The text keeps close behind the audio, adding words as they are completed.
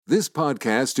This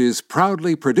podcast is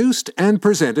proudly produced and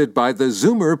presented by the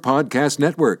Zoomer Podcast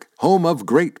Network, home of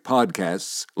great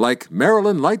podcasts like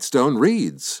Marilyn Lightstone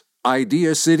Reads,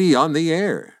 Idea City on the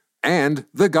Air, and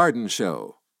The Garden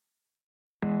Show.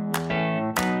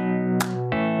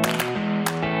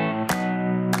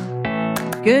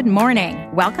 Good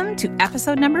morning. Welcome to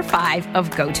episode number 5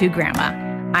 of Go To Grandma.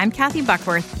 I'm Kathy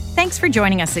Buckworth. Thanks for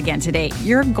joining us again today.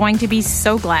 You're going to be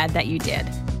so glad that you did.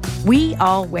 We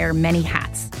all wear many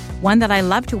hats. One that I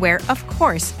love to wear, of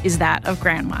course, is that of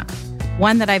grandma.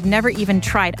 One that I've never even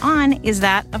tried on is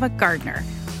that of a gardener,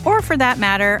 or for that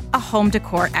matter, a home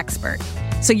decor expert.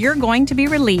 So you're going to be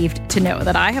relieved to know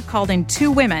that I have called in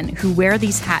 2 women who wear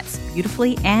these hats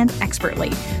beautifully and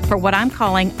expertly for what I'm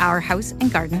calling our House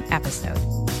and Garden episode.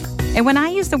 And when I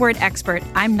use the word expert,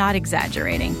 I'm not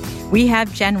exaggerating. We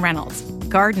have Jen Reynolds,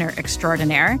 gardener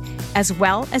extraordinaire, as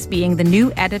well as being the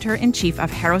new editor-in-chief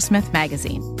of Harrowsmith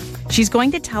magazine. She's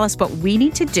going to tell us what we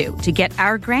need to do to get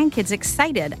our grandkids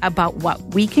excited about what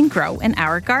we can grow in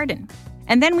our garden.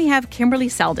 And then we have Kimberly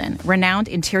Selden, renowned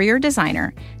interior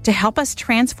designer, to help us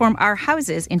transform our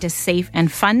houses into safe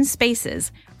and fun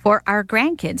spaces for our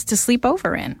grandkids to sleep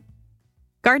over in.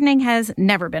 Gardening has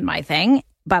never been my thing,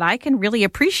 but I can really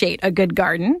appreciate a good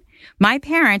garden. My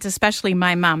parents, especially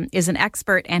my mom, is an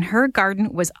expert, and her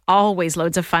garden was always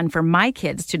loads of fun for my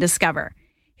kids to discover.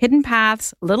 Hidden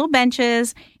paths, little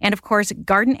benches, and of course,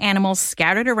 garden animals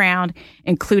scattered around,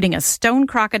 including a stone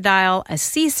crocodile, a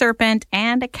sea serpent,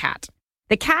 and a cat.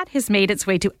 The cat has made its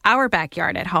way to our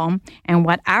backyard at home, and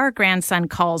what our grandson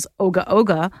calls Oga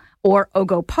Oga or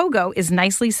Ogo Pogo is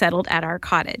nicely settled at our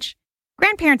cottage.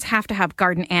 Grandparents have to have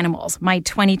garden animals, my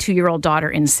 22-year-old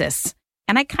daughter insists.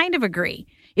 And I kind of agree.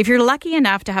 If you're lucky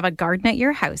enough to have a garden at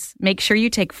your house, make sure you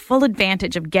take full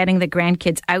advantage of getting the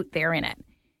grandkids out there in it.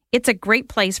 It's a great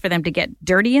place for them to get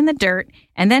dirty in the dirt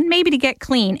and then maybe to get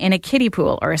clean in a kiddie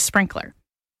pool or a sprinkler.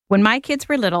 When my kids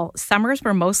were little, summers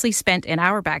were mostly spent in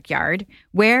our backyard,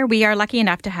 where we are lucky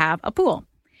enough to have a pool.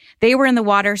 They were in the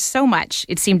water so much,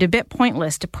 it seemed a bit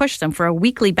pointless to push them for a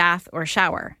weekly bath or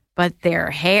shower. But their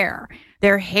hair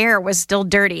was still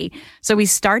dirty, so we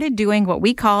started doing what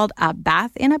we called a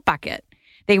bath in a bucket.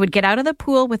 They would get out of the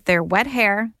pool with their wet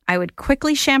hair. I would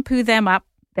quickly shampoo them up,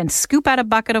 then scoop out a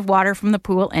bucket of water from the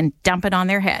pool and dump it on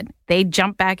their head. They'd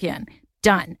jump back in.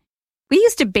 Done. We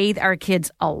used to bathe our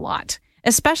kids a lot,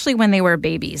 especially when they were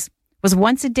babies. Was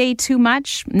once a day too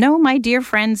much? No, my dear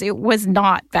friends, it was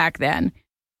not back then.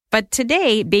 But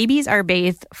today, babies are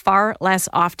bathed far less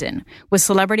often, with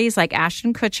celebrities like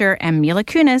Ashton Kutcher and Mila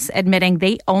Kunis admitting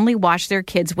they only wash their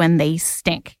kids when they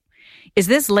stink. Is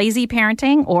this lazy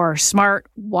parenting or smart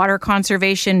water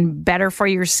conservation, better for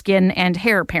your skin and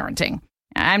hair parenting?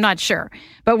 I'm not sure.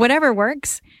 But whatever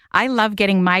works, I love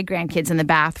getting my grandkids in the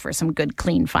bath for some good,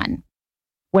 clean fun.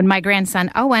 When my grandson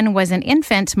Owen was an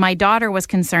infant, my daughter was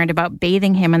concerned about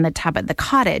bathing him in the tub at the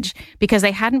cottage because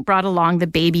they hadn't brought along the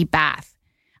baby bath.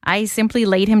 I simply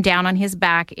laid him down on his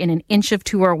back in an inch of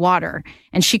Tour water,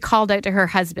 and she called out to her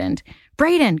husband,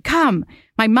 "Brayden, come!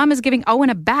 My mom is giving Owen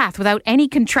a bath without any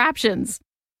contraptions."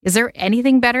 Is there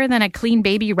anything better than a clean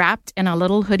baby wrapped in a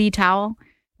little hoodie towel?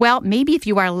 Well, maybe if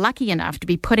you are lucky enough to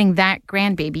be putting that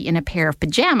grandbaby in a pair of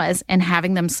pajamas and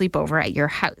having them sleep over at your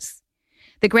house.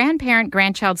 The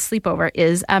grandparent-grandchild sleepover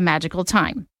is a magical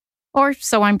time. Or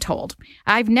so I'm told.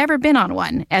 I've never been on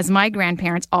one, as my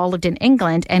grandparents all lived in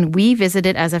England and we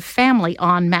visited as a family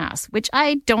en masse, which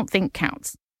I don't think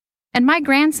counts. And my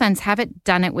grandsons haven't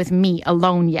done it with me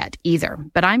alone yet either,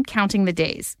 but I'm counting the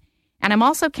days. And I'm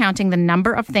also counting the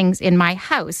number of things in my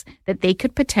house that they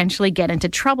could potentially get into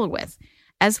trouble with,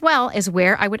 as well as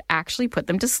where I would actually put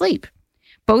them to sleep.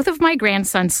 Both of my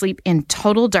grandsons sleep in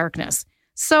total darkness,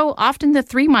 so often the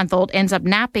 3-month-old ends up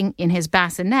napping in his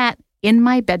bassinet in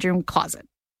my bedroom closet.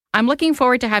 I'm looking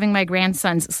forward to having my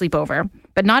grandsons sleep over,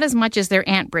 but not as much as their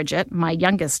Aunt Bridget, my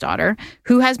youngest daughter,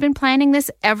 who has been planning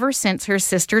this ever since her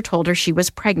sister told her she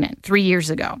was pregnant 3 years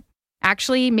ago.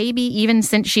 Actually, maybe even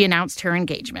since she announced her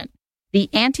engagement. The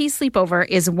auntie sleepover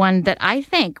is one that I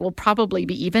think will probably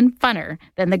be even funner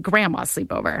than the grandma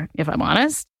sleepover, if I'm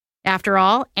honest. After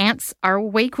all, aunts are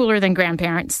way cooler than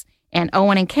grandparents, and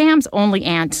Owen and Cam's only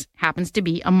aunt happens to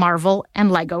be a Marvel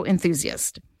and Lego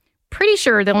enthusiast. Pretty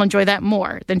sure they'll enjoy that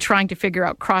more than trying to figure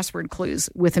out crossword clues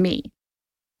with me.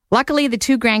 Luckily, the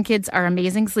 2 grandkids are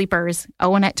amazing sleepers.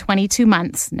 Owen at 22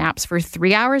 months naps for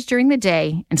 3 hours during the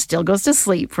day and still goes to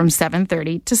sleep from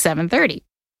 7:30 to 7:30.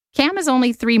 Cam is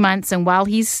only 3 months, and while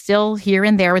he's still here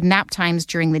and there with nap times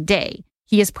during the day,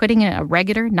 he is putting in a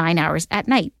regular 9 hours at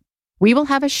night. We will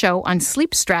have a show on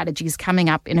sleep strategies coming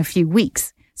up in a few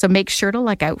weeks, so make sure to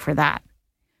look out for that.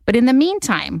 But in the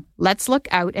meantime, let's look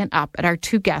out and up at our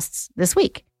two guests this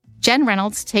week. Jen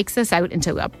Reynolds takes us out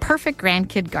into a perfect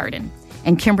grandkid garden,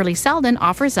 and Kimberly Selden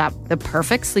offers up the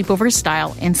perfect sleepover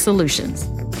style and solutions.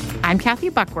 I'm Kathy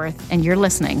Buckworth, and you're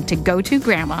listening to Go To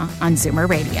Grandma on Zoomer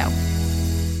Radio.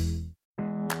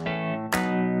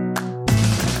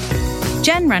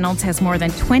 Jen Reynolds has more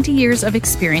than 20 years of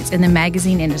experience in the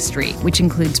magazine industry, which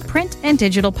includes print and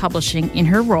digital publishing in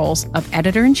her roles of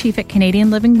editor-in-chief at Canadian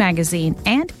Living Magazine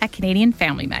and at Canadian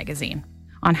Family Magazine,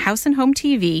 on House and Home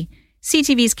TV,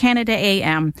 CTV's Canada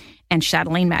AM, and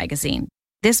Chatelaine Magazine.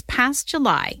 This past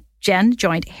July, Jen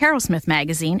joined Harrowsmith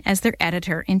Magazine as their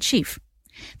editor-in-chief.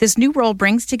 This new role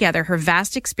brings together her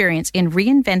vast experience in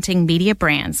reinventing media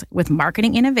brands with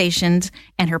marketing innovations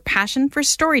and her passion for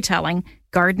storytelling,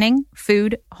 gardening,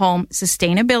 food, home,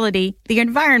 sustainability, the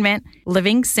environment,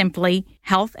 living simply,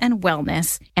 health and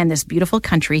wellness, and this beautiful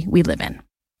country we live in.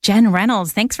 Jen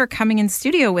Reynolds, thanks for coming in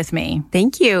studio with me.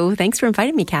 Thank you. Thanks for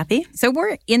inviting me, Kathy. So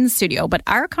we're in studio, but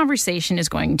our conversation is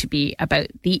going to be about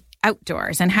the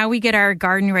outdoors and how we get our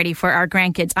garden ready for our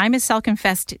grandkids. I'm a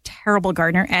self-confessed terrible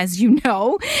gardener, as you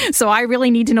know, so I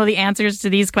really need to know the answers to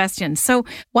these questions. So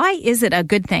why is it a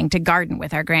good thing to garden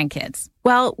with our grandkids?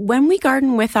 Well, when we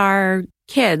garden with our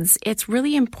kids, it's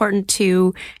really important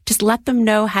to just let them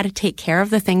know how to take care of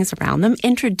the things around them,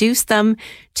 introduce them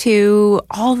to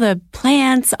all the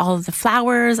plants, all of the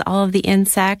flowers, all of the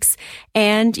insects,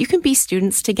 and you can be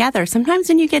students together. Sometimes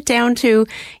when you get down to,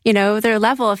 their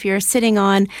level, if you're sitting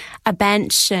on a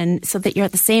bench and so that you're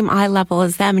at the same eye level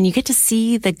as them and you get to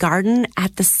see the garden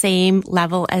at the same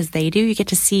level as they do, you get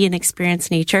to see and experience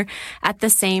nature at the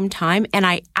same time. And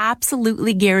I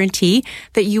absolutely guarantee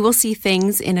that you will see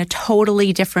things in a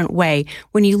totally different way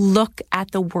when you look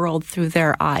at the world through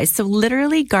their eyes. So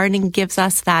literally gardening gives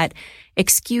us that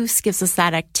excuse, gives us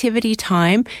that activity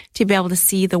time to be able to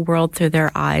see the world through their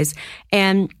eyes.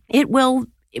 And it will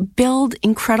build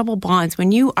incredible bonds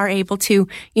when you are able to,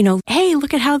 hey,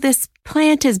 look at how this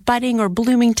plant is budding or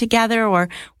blooming together, or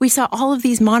we saw all of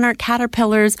these monarch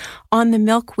caterpillars on the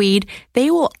milkweed.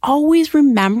 They will always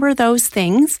remember those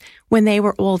things when they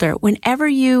were older. Whenever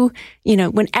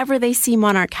whenever they see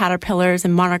monarch caterpillars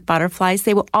and monarch butterflies,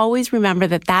 they will always remember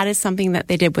that that is something that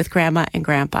they did with grandma and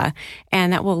grandpa.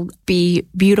 And that will be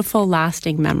beautiful,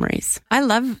 lasting memories. I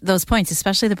love those points,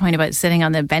 especially the point about sitting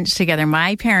on the bench together.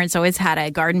 My parents always had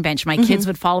a garden bench. My kids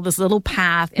would follow this little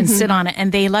path and sit on it,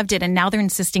 and they loved it. And now they're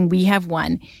insisting we have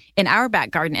one in our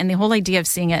back garden, and the whole idea of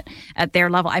seeing it at their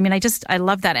level. I mean, I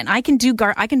love that. And I can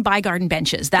I can buy garden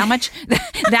benches. That much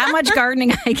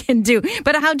gardening I can do.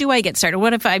 But how do I get started?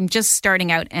 What if I'm just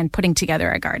starting out and putting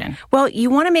together a garden? Well, you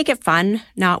want to make it fun,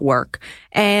 not work.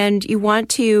 And you want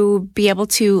to be able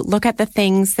to look at the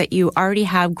things that you already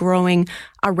have growing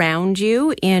around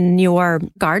you in your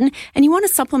garden. And you want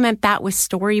to supplement that with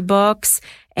storybooks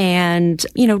and,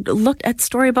 look at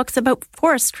storybooks about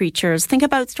forest creatures. Think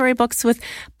about storybooks with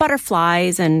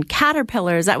butterflies and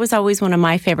caterpillars. That was always one of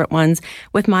my favorite ones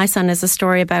with my son, is a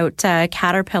story about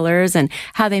caterpillars and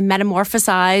how they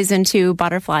metamorphosize into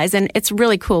butterflies. And it's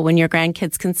really cool when your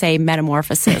grandkids can say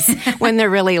metamorphosis when they're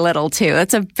really little too.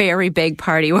 That's a very big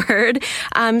party word.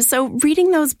 So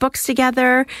reading those books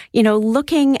together,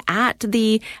 looking at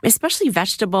especially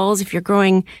vegetables, if you're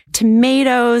growing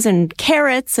tomatoes and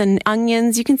carrots and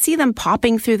onions, you can see them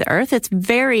popping through the earth. It's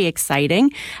very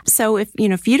exciting. So if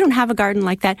you don't have a garden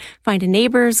like that, find a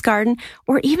neighbor's garden,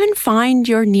 or even find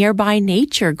your nearby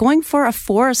nature. Going for a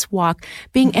forest walk,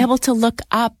 being able to look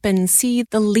up and see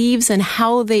the leaves and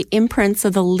how the imprints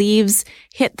of the leaves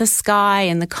hit the sky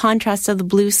and the contrast of the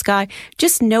blue sky.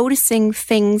 Just noticing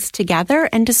things together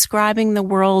and describing the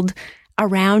world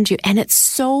around you. And it's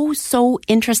so, so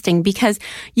interesting because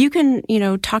you can,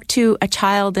 talk to a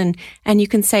child and you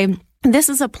can say, this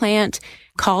is a plant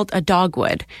called a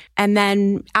dogwood, and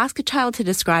then ask a child to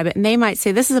describe it. And they might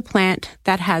say, this is a plant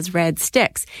that has red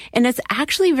sticks. And it's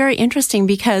actually very interesting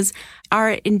because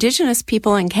our Indigenous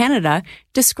people in Canada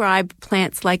describe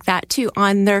plants like that too,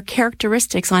 on their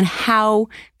characteristics, on how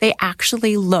they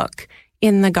actually look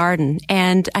in the garden.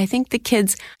 And I think the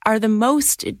kids are the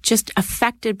most just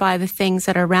affected by the things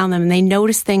that are around them, and they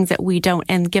notice things that we don't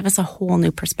and give us a whole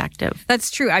new perspective.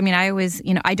 That's true. I mean, I always,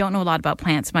 I don't know a lot about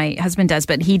plants. My husband does,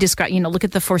 but he described, look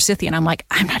at the forsythia. I'm like,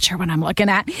 I'm not sure what I'm looking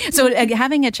at. So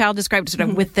having a child describe sort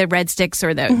of with the red sticks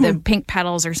or the pink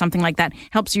petals or something like that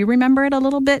helps you remember it a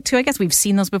little bit too. I guess we've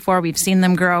seen those before. We've seen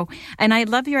them grow. And I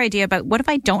love your idea about what if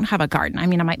I don't have a garden? I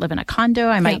mean, I might live in a condo.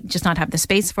 I might just not have the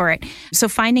space for it. So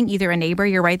finding either a neighbor,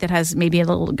 you're right, that has maybe a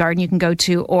little garden you can go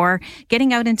to, or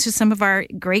getting out into some of our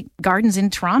great gardens in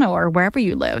Toronto or wherever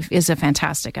you live is a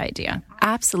fantastic idea.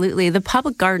 Absolutely. The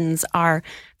public gardens are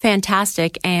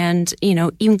fantastic. And,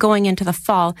 even going into the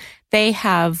fall, they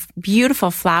have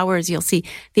beautiful flowers. You'll see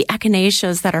the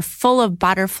echinaceas that are full of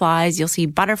butterflies. You'll see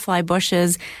butterfly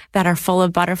bushes that are full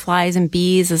of butterflies and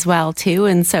bees as well, too.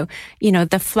 And so,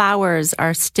 the flowers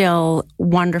are still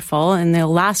wonderful and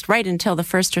they'll last right until the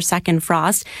first or second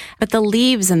frost. But the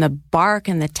leaves and the bark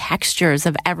and the textures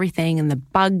of everything and the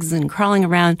bugs and crawling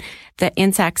around, the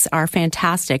insects are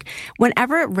fantastic.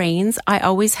 Whenever it rains, I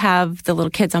always have the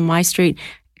little kids on my street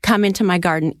come into my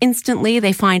garden instantly.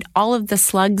 They find all of the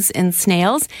slugs and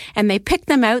snails and they pick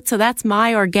them out. So that's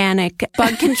my organic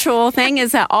bug control thing,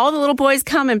 is that all the little boys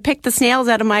come and pick the snails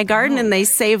out of my garden and they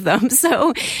save them.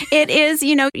 So it is,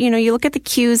 you look at the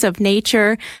cues of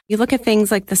nature. You look at things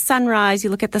like the sunrise.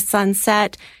 You look at the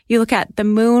sunset. You look at the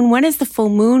moon. When is the full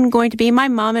moon going to be? My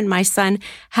mom and my son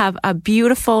have a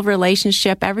beautiful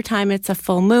relationship. Every time it's a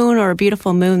full moon or a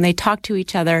beautiful moon, they talk to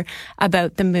each other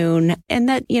about the moon. And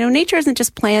that, nature isn't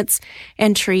just plants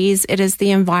and trees. It is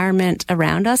the environment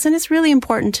around us. And it's really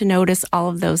important to notice all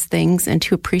of those things and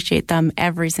to appreciate them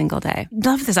every single day.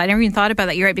 Love this. I never even thought about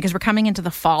that. You're right, because we're coming into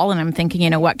the fall and I'm thinking,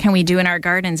 what can we do in our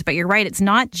gardens? But you're right. It's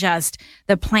not just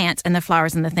the plants and the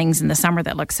flowers and the things in the summer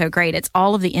that look so great. It's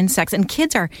all of the insects, and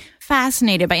kids are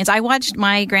fascinated by ants. I watched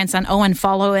my grandson Owen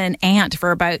follow an ant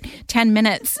for about 10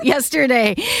 minutes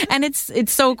yesterday, and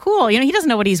it's so cool. He doesn't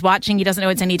know what he's watching. He doesn't know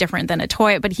it's any different than a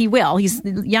toy, but he will. He's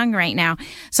young right now.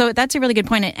 So that's a really good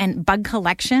point. And bug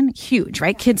collection, huge,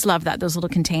 right? Kids love that. Those little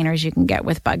containers you can get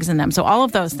with bugs in them. So all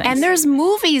of those things. And there's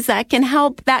movies that can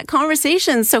help that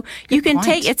conversation. So you can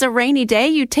it's a rainy day.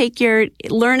 You take your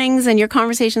learnings and your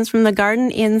conversations from the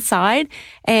garden inside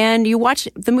and you watch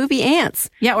the movie Ants.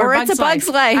 Yeah, or It's a Bug's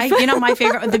Life. My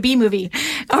favorite, the Bee Movie.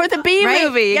 Or the Bee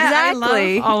Movie, yeah,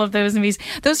 exactly. I love all of those movies.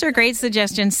 Those are great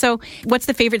suggestions. So what's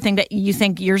the favorite thing that you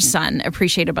think your son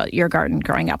appreciated about your garden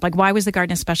growing up? Like, why was the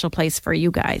garden a special place for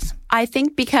you guys? I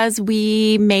think because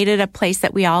we made it a place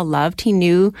that we all loved. He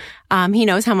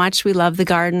knows how much we love the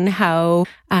garden, how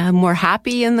we're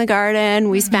happy in the garden.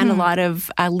 We spend a lot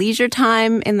of leisure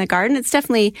time in the garden. It's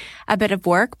definitely a bit of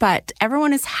work, but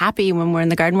everyone is happy when we're in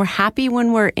the garden. We're happy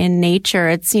when we're in nature.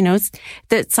 It's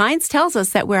that science tells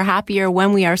us that we're happier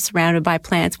when we are surrounded by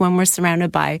plants, when we're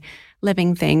surrounded by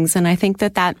living things. And I think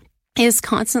that is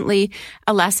constantly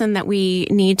a lesson that we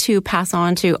need to pass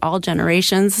on to all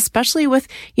generations, especially with,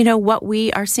 what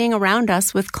we are seeing around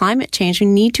us with climate change. We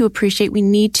need to appreciate, we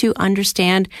need to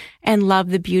understand and love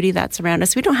the beauty that's around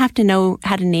us. We don't have to know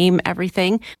how to name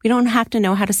everything. We don't have to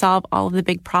know how to solve all of the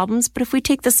big problems. But if we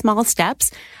take the small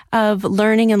steps of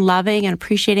learning and loving and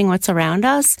appreciating what's around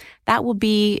us, that will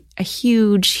be a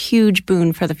huge, huge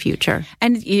boon for the future.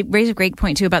 And you raise a great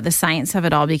point, too, about the science of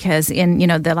it all, because in,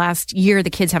 the last year, the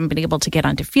kids haven't been able to get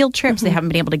onto field trips. They haven't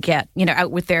been able to get,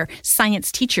 out with their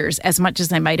science teachers as much as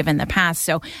they might have in the past.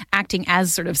 So acting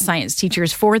as sort of science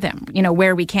teachers for them,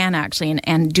 where we can actually,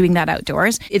 and doing that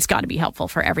outdoors, it's got to be helpful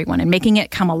for everyone and making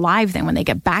it come alive then when they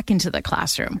get back into the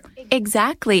classroom.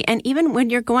 Exactly. And even when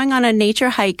you're going on a nature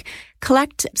hike,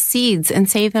 collect seeds and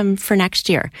save them for next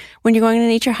year. When you're going on a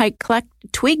nature hike, collect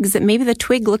twigs that maybe the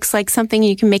twig looks like something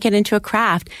you can make it into a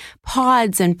craft.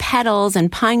 Pods and petals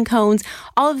and pine cones,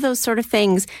 all of those sort of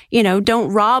things.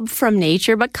 Don't rob from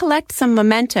nature, but collect some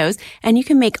mementos and you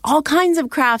can make all kinds of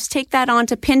crafts. Take that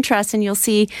onto Pinterest and you'll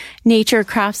see nature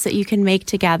crafts that you can make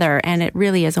together. And it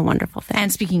really is a wonderful thing.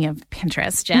 And speaking of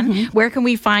Pinterest, Jen, where can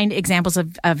we find examples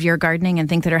of your gardening and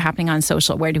things that are happening on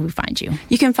social? Where do we find you?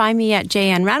 You can find me at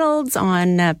JN Reynolds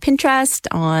on Pinterest,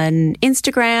 on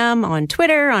Instagram, on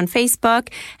Twitter, on Facebook,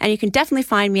 and you can definitely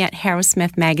find me at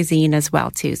Harrowsmith Magazine as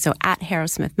well too. So at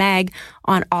Harrowsmith Mag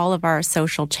on all of our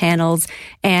social channels.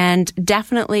 And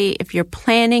definitely if you're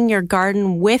planning your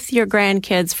garden with your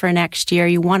grandkids for next year,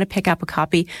 you want to pick up a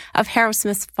copy of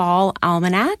Harrowsmith's Fall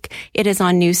Almanac. It is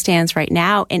on newsstands right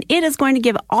now, and it is going to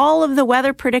give all of the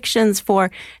weather predictions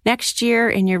for next year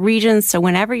in your region. So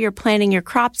whenever you're planning your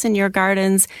crops in your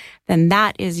gardens, then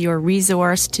that is your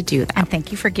resource to do that. And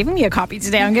thank you for giving me a copy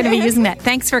today. I'm going to be using that.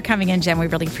 Thanks for coming in, Jen. We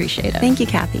really appreciate it. Thank you,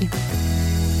 Kathy.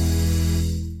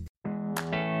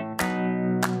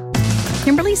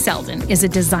 Kimberly Seldon is a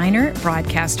designer,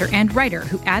 broadcaster, and writer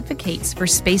who advocates for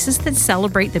spaces that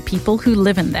celebrate the people who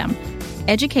live in them.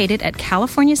 Educated at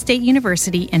California State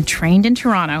University and trained in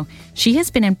Toronto, she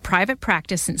has been in private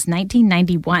practice since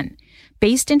 1991.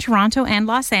 Based in Toronto and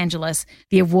Los Angeles,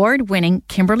 the award-winning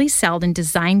Kimberly Seldon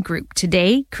Design Group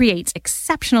today creates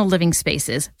exceptional living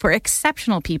spaces for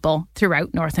exceptional people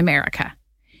throughout North America.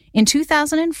 In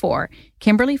 2004,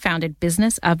 Kimberly founded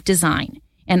Business of Design,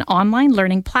 an online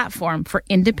learning platform for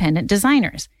independent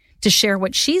designers, to share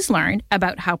what she's learned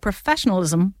about how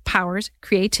professionalism powers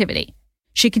creativity.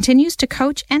 She continues to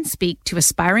coach and speak to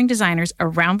aspiring designers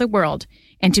around the world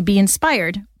and to be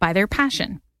inspired by their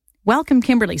passion. Welcome,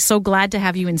 Kimberly. So glad to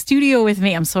have you in studio with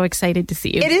me. I'm so excited to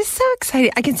see you. It is so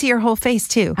exciting. I can see your whole face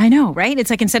too. I know, right? It's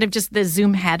like instead of just the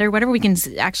Zoom head or whatever, we can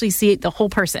actually see the whole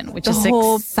person, which is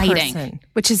exciting.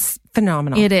 Which is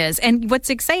phenomenal. It is. And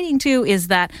what's exciting too is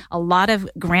that a lot of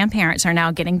grandparents are now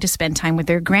getting to spend time with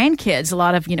their grandkids. A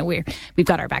lot of, we've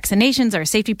got our vaccinations, our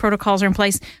safety protocols are in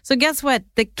place. So guess what?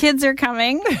 The kids are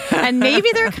coming and maybe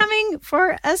they're coming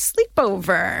for a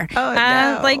sleepover. Oh,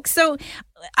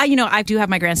 no. I do have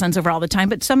my grandsons over all the time,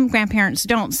 but some grandparents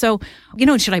don't. So,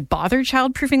 should I bother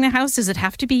childproofing the house? Does it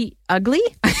have to be ugly?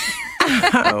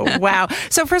 Oh, wow.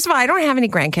 So first of all, I don't have any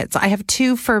grandkids. I have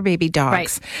 2 fur baby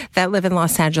dogs that live in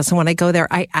Los Angeles. And when I go there,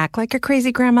 I act like a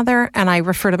crazy grandmother and I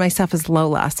refer to myself as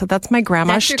Lola. So that's my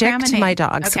grandma shtick to my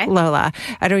dogs, Lola.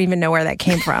 I don't even know where that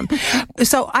came from.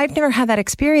 So I've never had that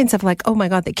experience of like, oh my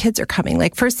God, the kids are coming.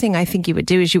 Like first thing I think you would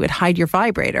do is you would hide your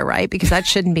vibrator, right? Because that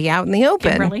shouldn't be out in the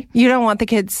open. Kimberly? You don't want the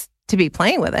kids to be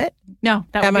playing with it. No,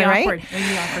 that would be awkward. Right? It would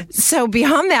be awkward. So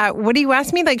beyond that, what do you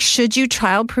ask me? Like, should you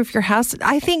childproof your house?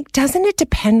 I think, doesn't it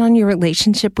depend on your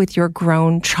relationship with your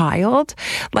grown child?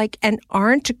 Like, and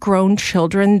aren't grown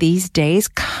children these days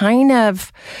kind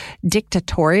of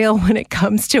dictatorial when it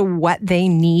comes to what they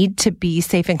need to be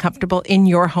safe and comfortable in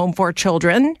your home for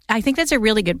children? I think that's a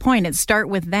really good point. And start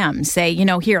with them. Say,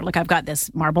 here, look, I've got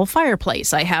this marble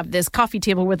fireplace. I have this coffee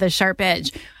table with a sharp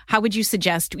edge. How would you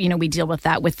suggest, we deal with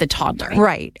that with the toddler?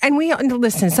 Right. And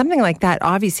listen, something like that,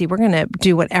 obviously, we're going to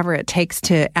do whatever it takes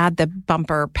to add the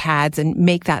bumper pads and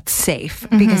make that safe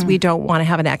because we don't want to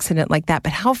have an accident like that.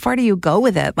 But how far do you go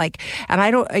with it? And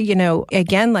I don't,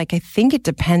 again, I think it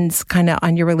depends kind of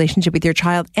on your relationship with your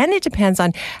child. And it depends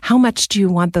on how much do you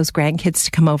want those grandkids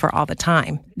to come over all the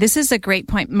time. This is a great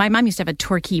point. My mom used to have a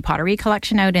Torquay pottery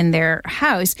collection out in their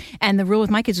house. And the rule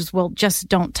with my kids was, well, just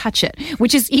don't touch it,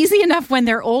 which is easy enough when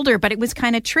they're older, but it was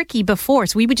kind of tricky before.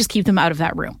 So we would just keep them out of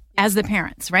that room as the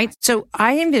parents, right? So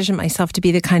I envision myself to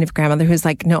be the kind of grandmother who's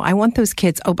like, no, I want those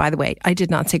kids. Oh, by the way, I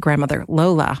did not say grandmother,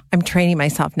 Lola. I'm training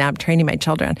myself now. I'm training my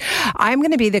children. I'm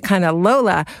going to be the kind of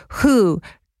Lola who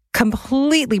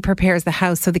completely prepares the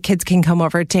house so the kids can come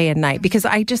over day and night, because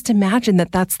I just imagine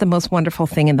that that's the most wonderful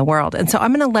thing in the world. And so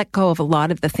I'm going to let go of a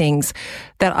lot of the things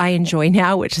that I enjoy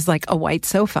now, which is like a white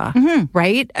sofa,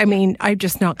 right? I mean, I'm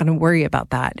just not going to worry about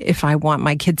that if I want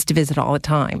my kids to visit all the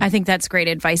time. I think that's great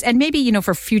advice. And maybe,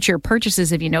 for future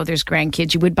purchases, if there's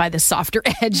grandkids, you would buy the softer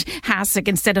edge hassock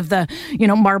instead of the,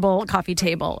 marble coffee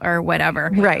table or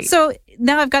whatever. Right. So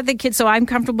now I've got the kids, so I'm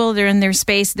comfortable. They're in their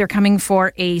space. They're coming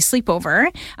for a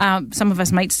sleepover. Some of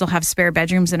us might still have spare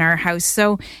bedrooms in our house.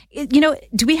 So,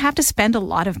 do we have to spend a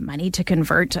lot of money to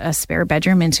convert a spare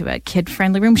bedroom into a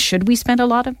kid-friendly room? Should we spend a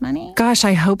lot of money? Gosh,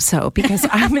 I hope so, because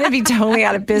I'm going to be totally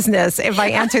out of business if I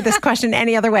answer this question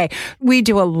any other way. We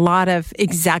do a lot of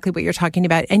exactly what you're talking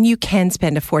about, and you can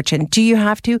spend a fortune. Do you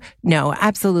have to? No,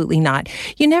 absolutely not.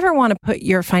 You never want to put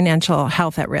your financial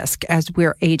health at risk as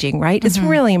we're aging, right? It's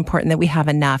really important that we have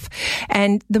enough.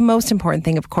 And the most important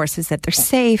thing, of course, is that they're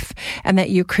safe and that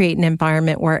you create an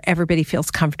environment where everybody feels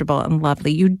comfortable and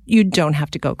lovely. You don't have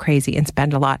to go crazy and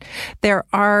spend a lot. There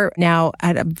are now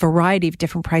at a variety of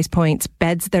different price points,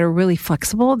 beds that are really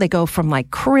flexible. They go from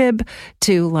like crib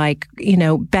to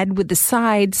bed with the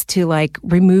sides to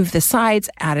remove the sides,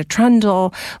 add a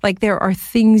trundle. There are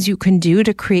things you can do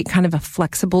to create kind of a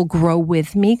flexible grow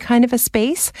with me kind of a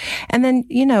space. And then,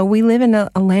 we live in a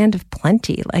land of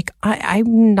plenty.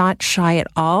 I'm not shy at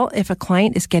all if a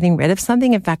client is getting rid of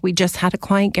something. In fact, we just had a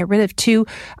client get rid of 2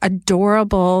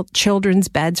 adorable children's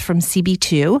beds from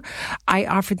CB2. I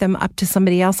offered them up to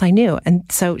somebody else I knew. And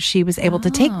so she was able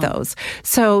to take those.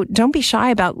 So don't be shy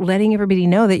about letting everybody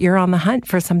know that you're on the hunt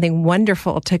for something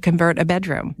wonderful to convert a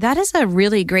bedroom. That is a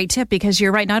really great tip, because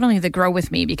you're right. Not only the grow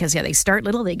with me, because they start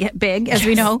little, they get big, as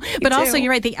we know, but also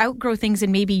you're right. They outgrow things,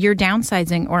 and maybe you're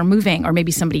downsizing or moving, or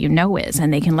maybe somebody is,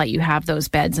 and they can let you have those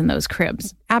beds and those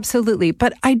cribs. Absolutely.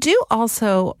 But I do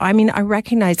also, I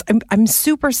recognize I'm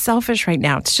super selfish right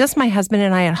now. It's just my husband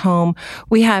and I at home.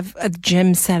 We have a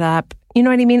gym set up. You know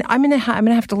what I mean? I'm going to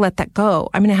have to let that go.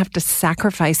 I'm going to have to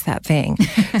sacrifice that thing.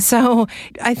 So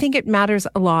I think it matters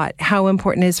a lot how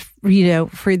important it is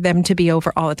for them to be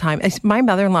over all the time. My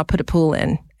mother-in-law put a pool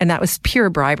in, and that was pure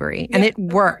bribery, and it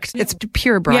worked. It's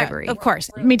pure bribery. Yeah, of course.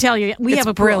 Let me tell you, we have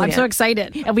a pool. Brilliant. I'm so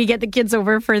excited, and we get the kids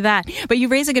over for that. But you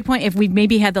raise a good point. If we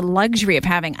maybe had the luxury of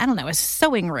having, I don't know, a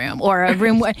sewing room or a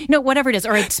room, whatever it is,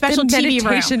 or a special TV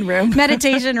room.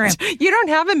 Meditation room. You don't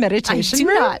have a meditation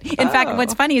room? I do not. In fact,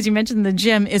 what's funny is you mentioned the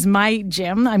gym is my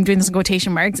gym. I'm doing this in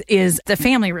quotation marks, is the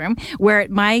family room where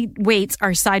my weights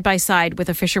are side by side with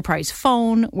a Fisher-Price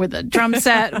phone, with a drum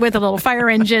set, with a little fire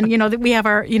engine, that we have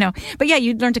our, but yeah,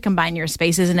 you learn to combine your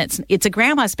spaces, and it's a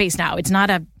grandma space now. It's not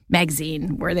a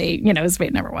magazine where they,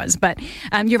 it never was. But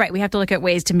you're right. We have to look at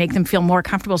ways to make them feel more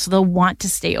comfortable so they'll want to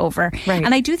stay over. Right.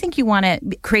 And I do think you want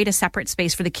to create a separate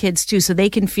space for the kids too, so they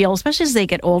can feel, especially as they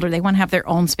get older, they want to have their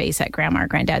own space at grandma or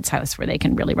granddad's house where they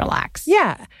can really relax.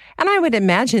 Yeah. And I would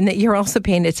imagine that you're also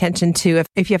paying attention to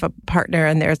if you have a partner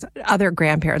and there's other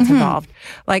grandparents involved.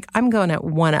 Like, I'm going to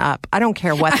one up. I don't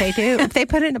care what they do. If they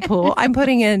put in a pool, I'm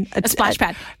putting in a splash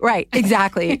pad. Right.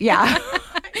 Exactly. Yeah.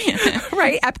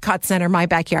 Right. Epcot Center, my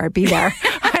backyard. Be there.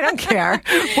 I don't care.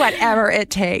 Whatever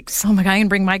it takes. Oh my God, I can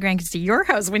bring my grandkids to your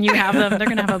house when you have them. They're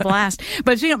going to have a blast.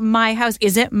 But my house,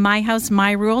 is it my house,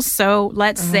 my rules? So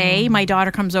let's say my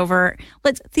daughter comes over.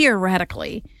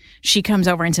 Theoretically, she comes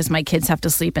over and says, my kids have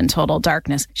to sleep in total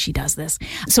darkness. She does this.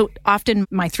 So often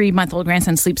my 3-month-old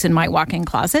grandson sleeps in my walk-in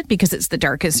closet because it's the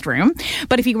darkest room.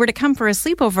 But if he were to come for a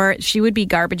sleepover, she would be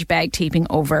garbage bag taping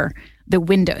over the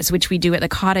windows, which we do at the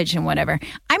cottage and whatever.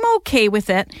 I'm okay with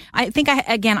it. I think,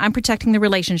 I'm protecting the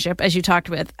relationship, as you talked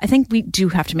with. I think we do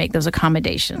have to make those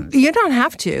accommodations. You don't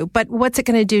have to, but what's it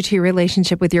going to do to your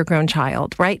relationship with your grown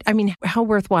child, right? I mean, how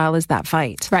worthwhile is that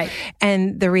fight? Right.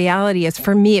 And the reality is,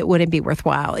 for me, it wouldn't be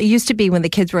worthwhile. It used to be when the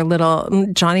kids were little,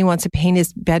 Johnny wants to paint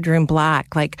his bedroom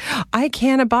black. Like, I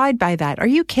can't abide by that. Are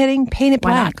you kidding? Paint it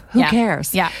black. Who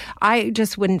cares? Yeah. I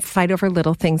just wouldn't fight over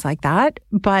little things like that.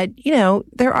 But,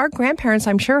 there are grandparents,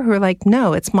 I'm sure, who are like,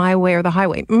 no, it's my way or the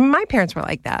highway. My parents were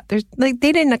like that. They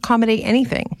didn't accommodate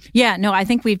anything. Yeah, no, I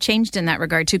think we've changed in that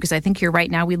regard too, because I think you're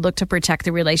right. Now we look to protect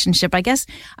the relationship. I guess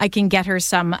I can get her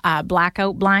some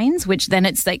blackout blinds, which then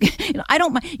it's like, I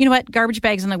don't mind. You know what? Garbage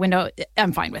bags on the window,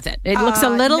 I'm fine with it. It looks a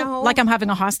little like I'm having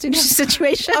a hostage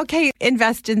situation. Okay,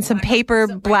 invest in some paper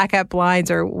blackout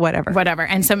blinds or whatever. Whatever,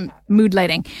 and some mood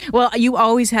lighting. Well, you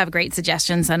always have great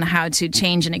suggestions on how to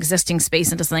change an existing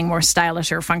space into something more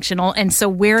stylish or functional. And so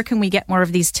where can we get more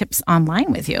of these tips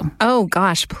online with you? Oh,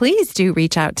 gosh, please do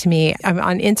reach out to me. I'm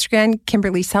on Instagram,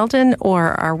 Kimberly Seldon,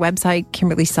 or our website,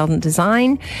 Kimberly Seldon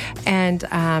Design, and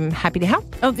I'm happy to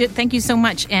help. Oh, thank you so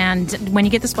much. And when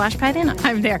you get the splash pad in,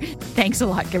 I'm there. Thanks a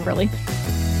lot, Kimberly.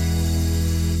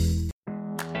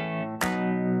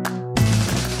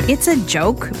 It's a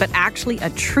joke, but actually a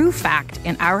true fact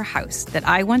in our house that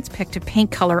I once picked a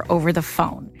paint color over the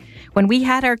phone. When we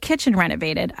had our kitchen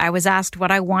renovated, I was asked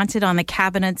what I wanted on the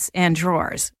cabinets and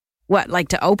drawers. What, like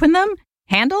to open them?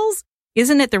 Handles?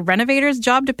 Isn't it the renovator's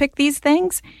job to pick these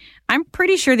things? I'm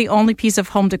pretty sure the only piece of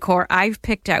home decor I've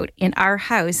picked out in our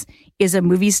house is a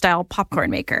movie-style popcorn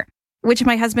maker, which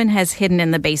my husband has hidden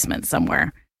in the basement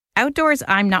somewhere. Outdoors,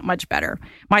 I'm not much better.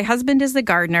 My husband is the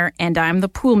gardener, and I'm the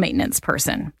pool maintenance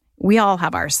person. We all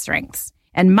have our strengths.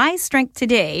 And my strength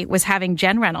today was having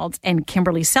Jen Reynolds and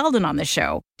Kimberly Seldon on the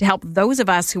show to help those of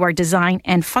us who are design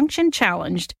and function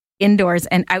challenged, indoors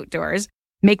and outdoors,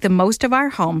 make the most of our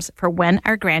homes for when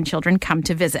our grandchildren come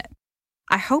to visit.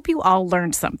 I hope you all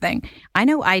learned something. I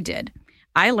know I did.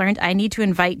 I learned I need to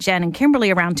invite Jen and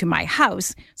Kimberly around to my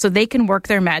house so they can work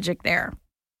their magic there.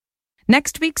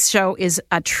 Next week's show is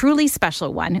a truly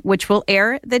special one, which will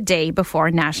air the day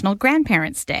before National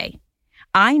Grandparents' Day.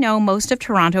 I know most of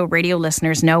Toronto radio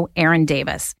listeners know Erin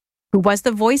Davis, who was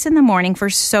the voice in the morning for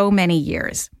so many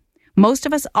years. Most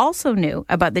of us also knew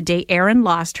about the day Erin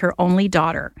lost her only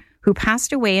daughter, who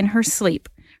passed away in her sleep,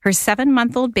 her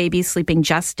 7-month-old baby sleeping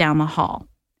just down the hall.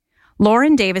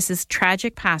 Lauren Davis's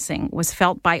tragic passing was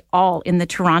felt by all in the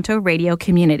Toronto radio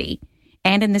community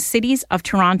and in the cities of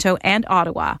Toronto and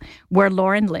Ottawa, where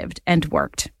Lauren lived and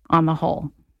worked on the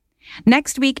whole.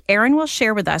 Next week, Erin will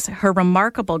share with us her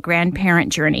remarkable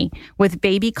grandparent journey with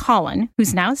baby Colin,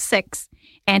 who's now 6,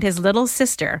 and his little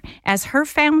sister, as her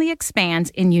family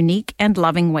expands in unique and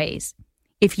loving ways.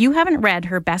 If you haven't read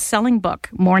her best-selling book,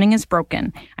 Morning is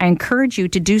Broken, I encourage you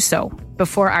to do so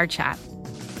before our chat.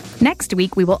 Next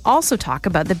week, we will also talk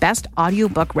about the best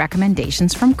audiobook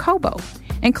recommendations from Kobo,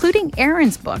 including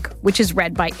Erin's book, which is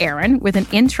read by Erin with an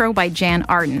intro by Jan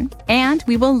Arden, and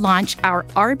we will launch our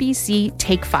RBC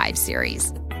Take 5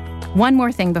 series. One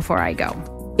more thing before I go.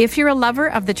 If you're a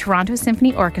lover of the Toronto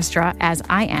Symphony Orchestra, as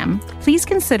I am, please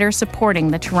consider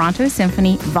supporting the Toronto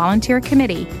Symphony Volunteer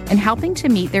Committee in helping to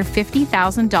meet their $50,000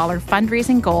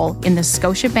 fundraising goal in the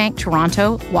Scotiabank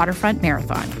Toronto Waterfront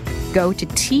Marathon. Go to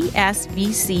tsvc.ca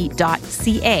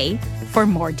for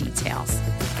more details.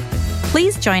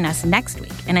 Please join us next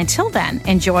week, and until then,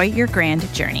 enjoy your grand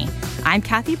journey. I'm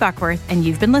Kathy Buckworth, and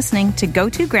you've been listening to Go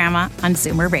To Grandma on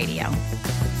Zoomer Radio.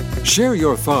 Share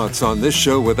your thoughts on this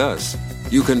show with us.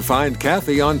 You can find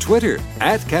Kathy on Twitter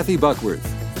 @Kathy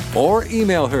Buckworth or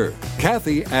email her,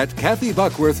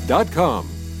 Kathy@KathyBuckworth.com.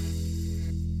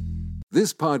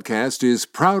 This podcast is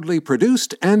proudly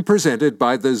produced and presented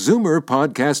by the Zoomer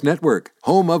Podcast Network,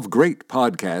 home of great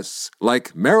podcasts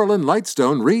like Marilyn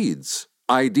Lightstone Reads,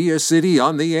 Idea City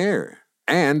on the Air,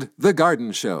 and The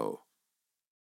Garden Show.